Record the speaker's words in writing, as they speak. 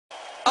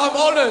I'm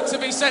honoured to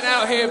be sent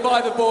out here by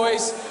the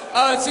boys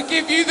to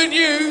give you the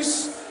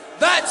news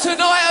that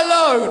tonight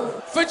alone,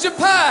 for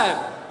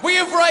Japan, we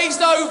have raised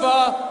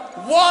over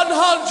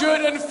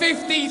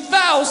 £150,000.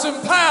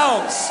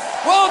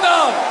 Well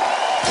done.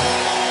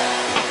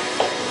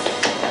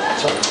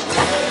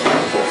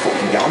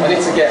 I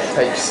need to get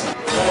tapes.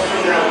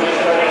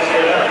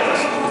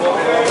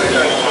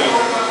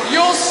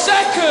 Your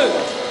second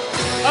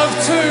of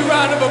 2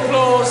 round of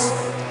applause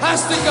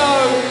has to go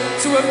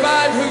to a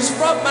band whose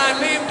frontman,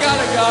 Liam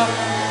Gallagher,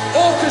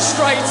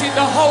 orchestrated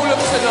the whole of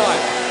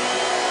tonight.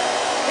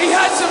 He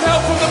had some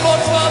help from the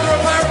Godfather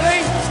apparently,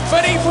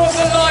 but he put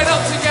the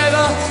line-up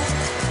together.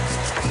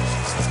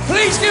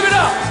 Please give it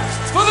up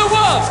for the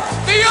one,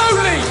 the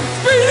only,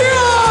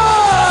 Beady!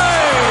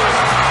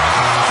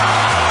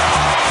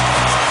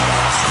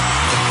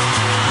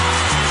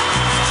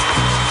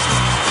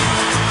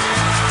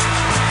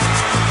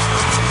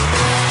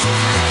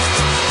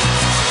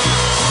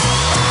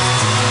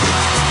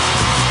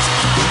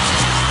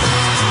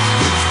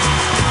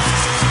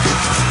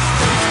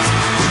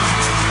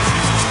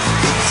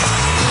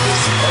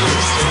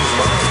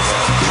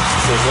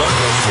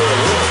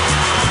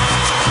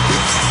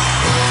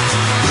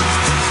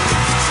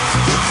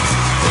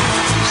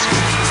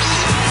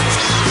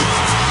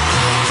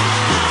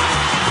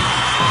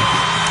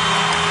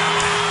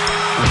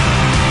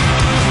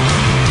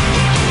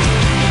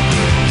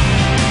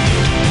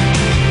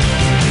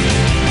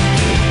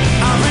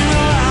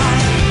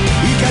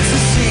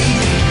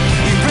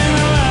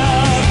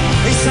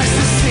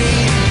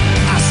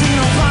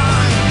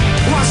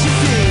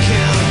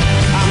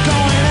 I'm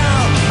going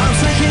out, I'm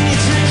taking you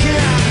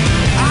drinking.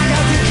 I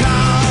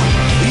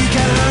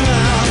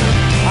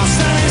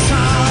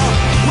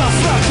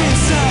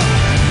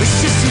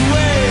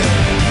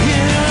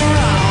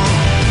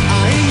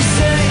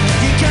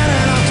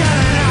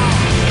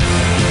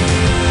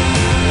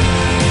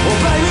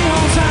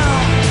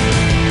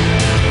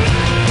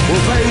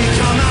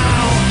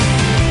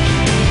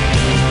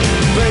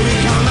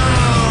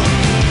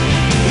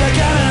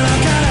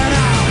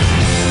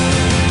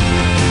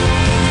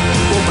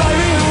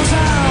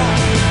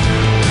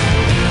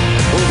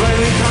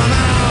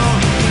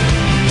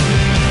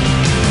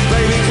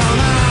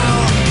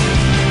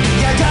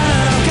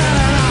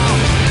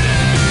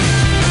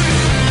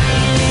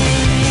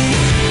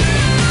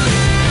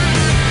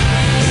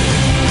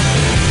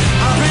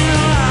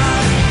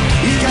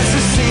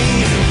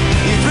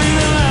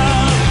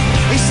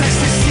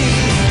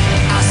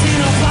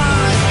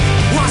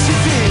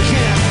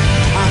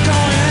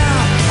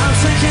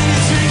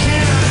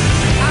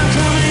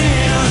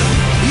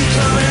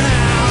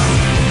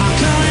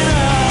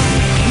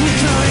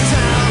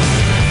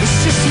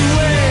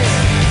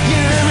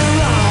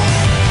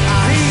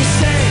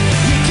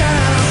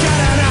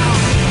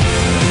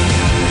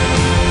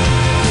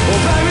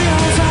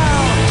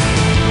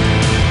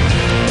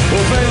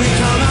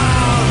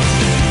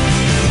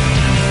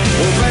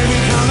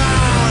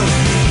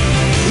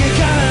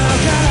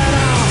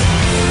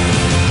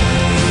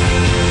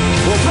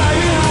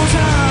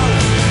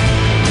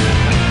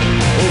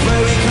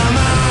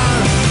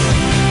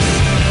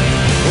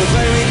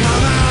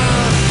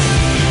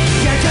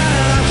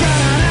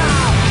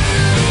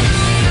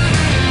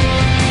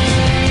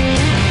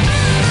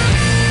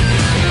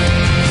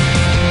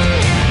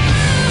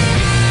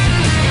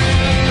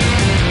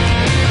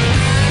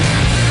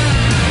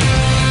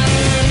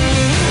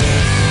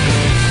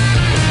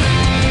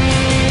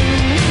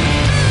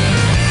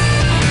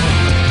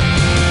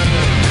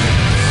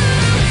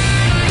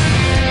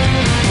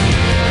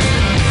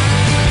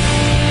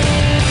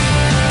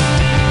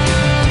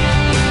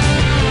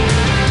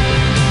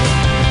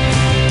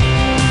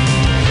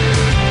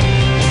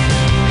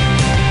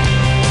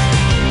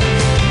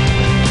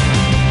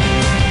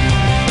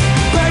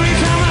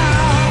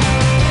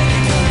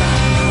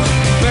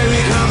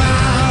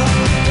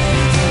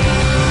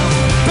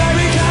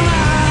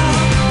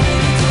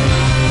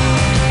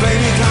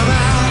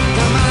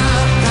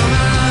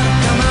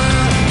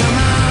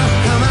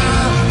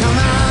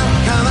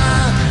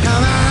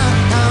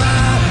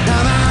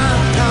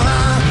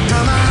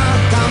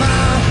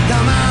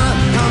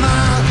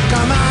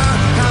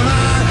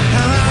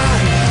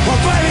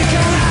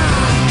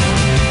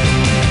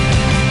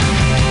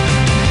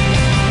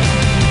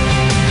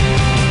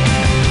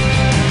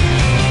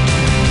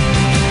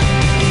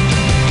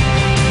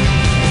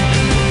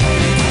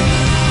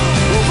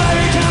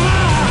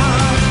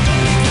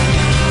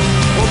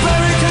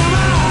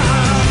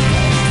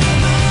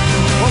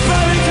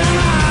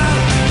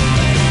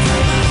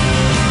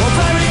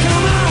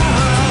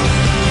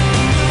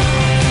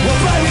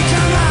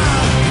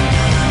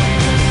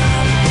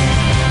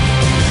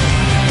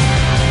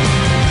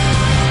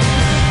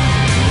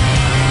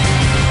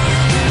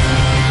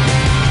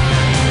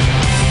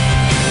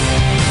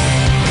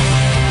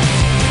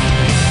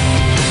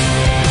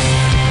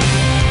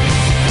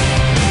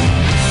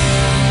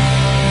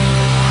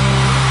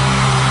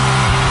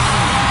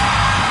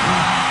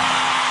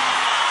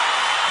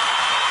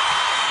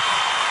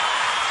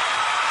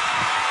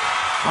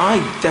I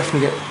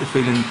definitely get the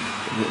feeling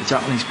that the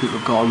Japanese people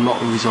have got a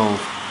lot of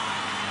resolve.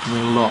 I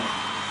mean, a lot.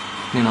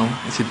 You know,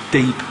 it's a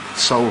deep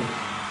soul.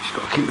 Just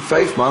got to keep the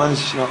faith, man, and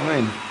you know what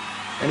I mean?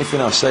 Anything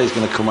I say is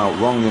going to come out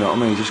wrong, you know what I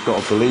mean? You just got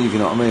to believe, you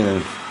know what I mean?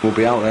 And we'll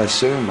be out there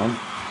soon, man.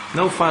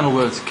 No final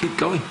words. Keep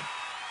going.